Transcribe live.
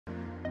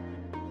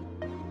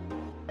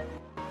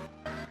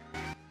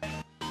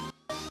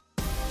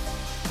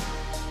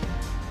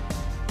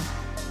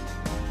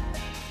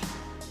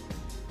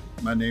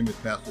My name is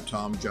Pastor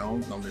Tom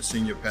Jones. I'm the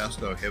senior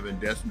pastor of Heaven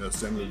Destiny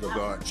Assemblies of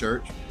God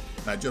Church.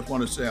 And I just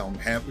want to say I'm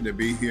happy to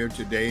be here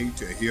today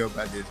to hear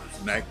about this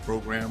night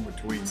program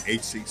between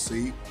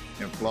HCC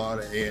and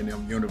Florida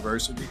A&M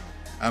University.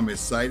 I'm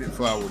excited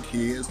for our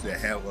kids to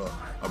have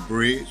a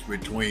bridge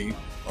between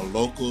a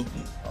local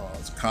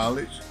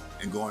college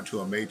and going to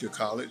a major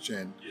college.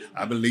 And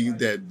I believe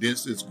that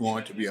this is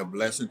going to be a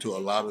blessing to a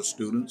lot of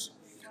students.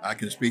 I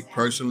can speak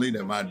personally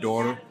that my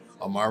daughter,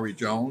 Amari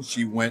Jones,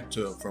 she went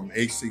from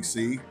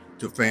HCC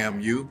to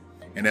FAMU.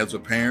 And as a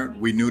parent,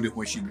 we knew that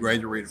when she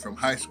graduated from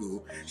high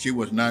school, she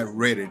was not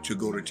ready to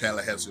go to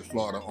Tallahassee,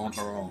 Florida on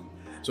her own.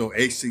 So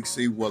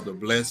HCC was a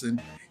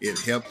blessing. It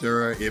helped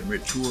her, it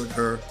matured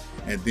her.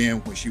 And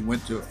then when she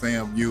went to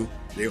FAMU,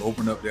 they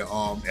opened up their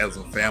arms as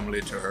a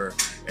family to her.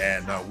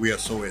 And we are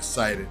so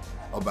excited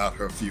about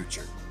her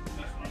future.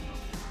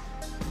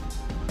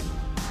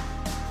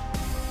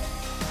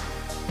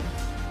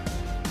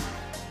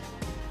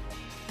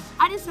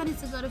 I decided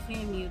to go to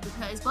FAMU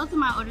because both of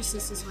my older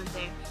sisters went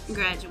there and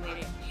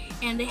graduated.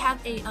 And they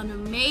have an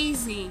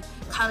amazing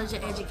college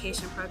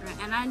education program.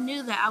 And I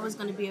knew that I was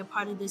going to be a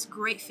part of this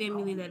great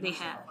family that they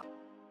have.